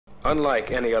Unlike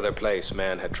any other place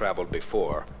man had traveled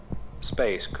before,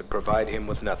 space could provide him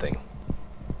with nothing.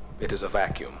 It is a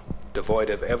vacuum,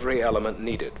 devoid of every element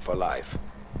needed for life.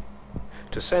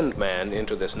 To send man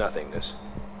into this nothingness,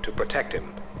 to protect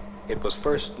him, it was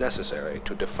first necessary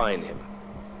to define him.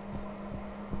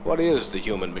 What is the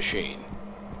human machine?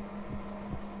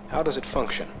 How does it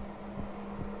function?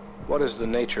 What is the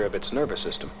nature of its nervous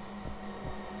system?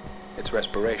 Its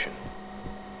respiration?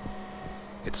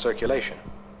 Its circulation?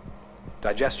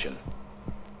 Digestion?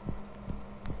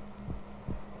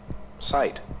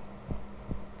 Sight?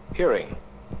 Hearing?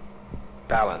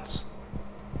 Balance?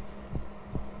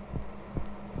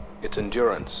 Its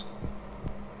endurance?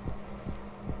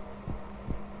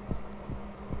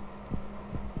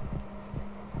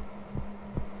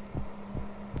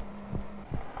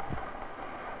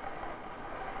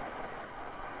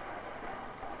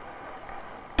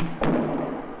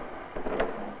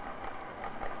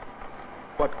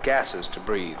 What gases to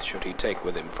breathe should he take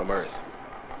with him from Earth?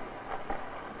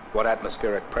 What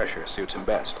atmospheric pressure suits him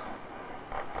best?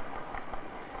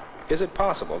 Is it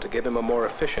possible to give him a more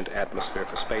efficient atmosphere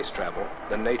for space travel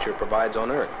than nature provides on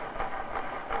Earth?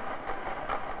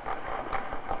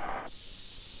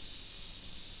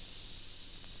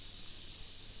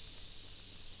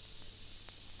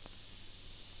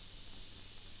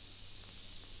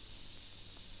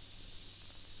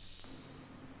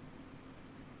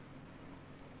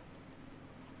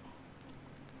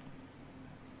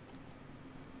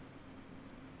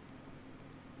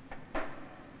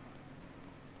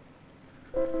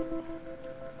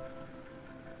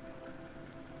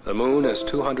 The moon is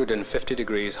 250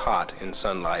 degrees hot in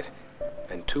sunlight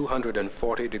and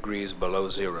 240 degrees below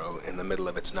zero in the middle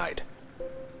of its night.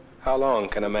 How long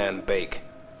can a man bake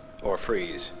or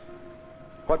freeze?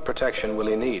 What protection will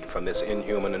he need from this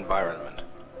inhuman environment?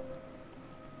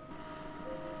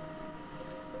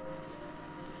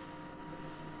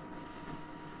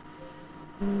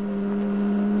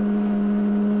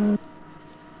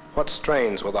 What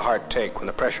strains will the heart take when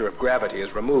the pressure of gravity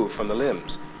is removed from the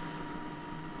limbs?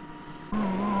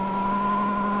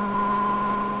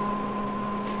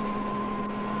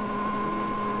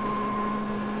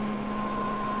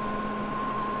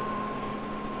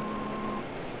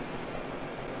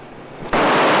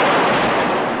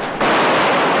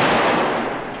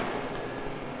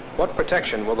 What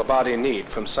protection will the body need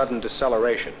from sudden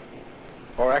deceleration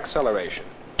or acceleration?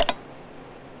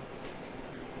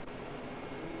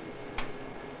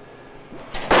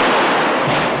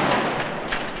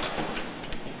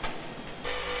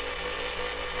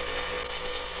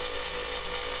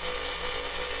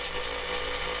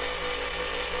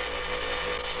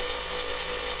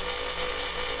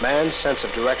 Man's sense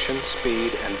of direction,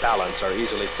 speed, and balance are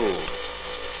easily fooled.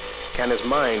 Can his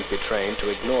mind be trained to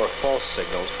ignore false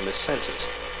signals from his senses?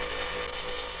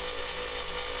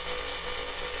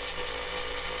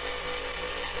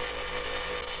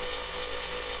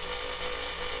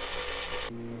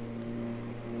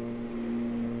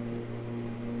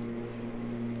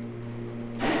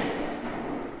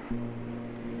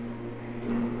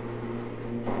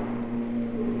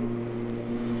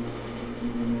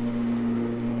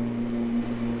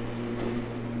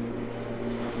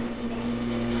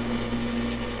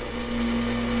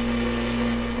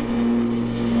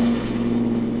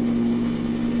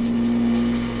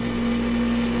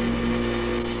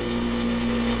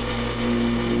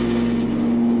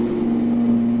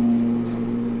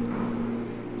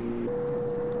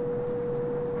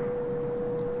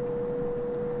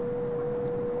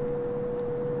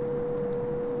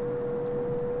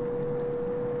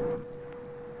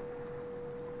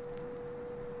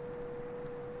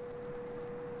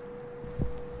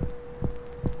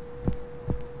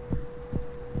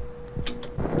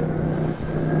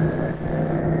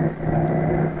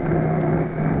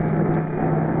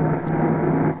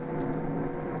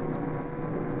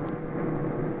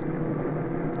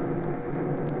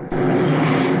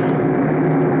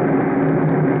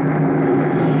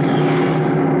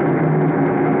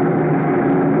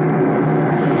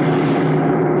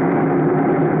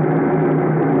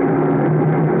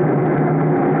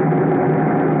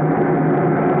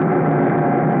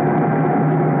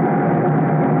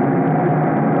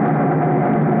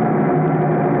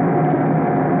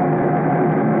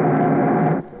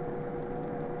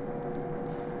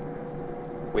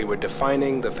 We were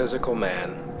defining the physical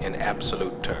man in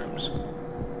absolute terms.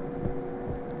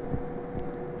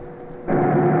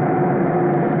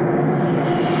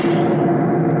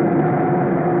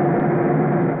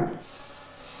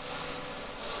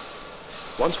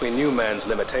 Once we knew man's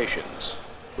limitations,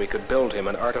 we could build him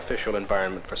an artificial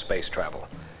environment for space travel.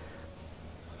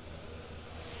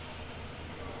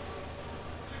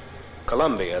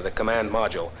 Columbia, the command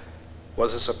module,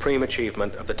 was a supreme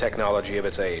achievement of the technology of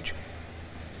its age.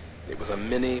 It was a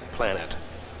mini-planet,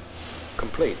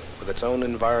 complete with its own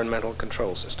environmental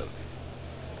control system,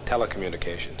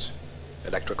 telecommunications,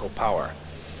 electrical power,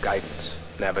 guidance,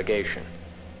 navigation,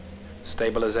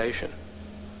 stabilization,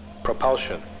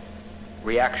 propulsion,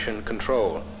 reaction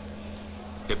control.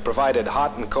 It provided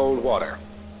hot and cold water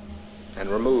and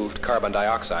removed carbon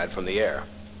dioxide from the air.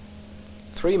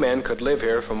 3 men could live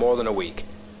here for more than a week.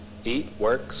 Eat,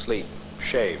 work, sleep,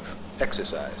 shave,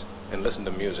 exercise, and listen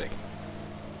to music.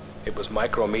 It was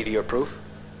micrometeor-proof,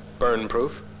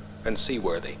 burn-proof, and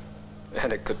seaworthy,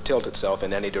 and it could tilt itself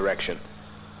in any direction.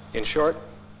 In short,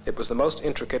 it was the most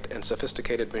intricate and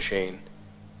sophisticated machine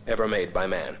ever made by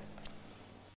man.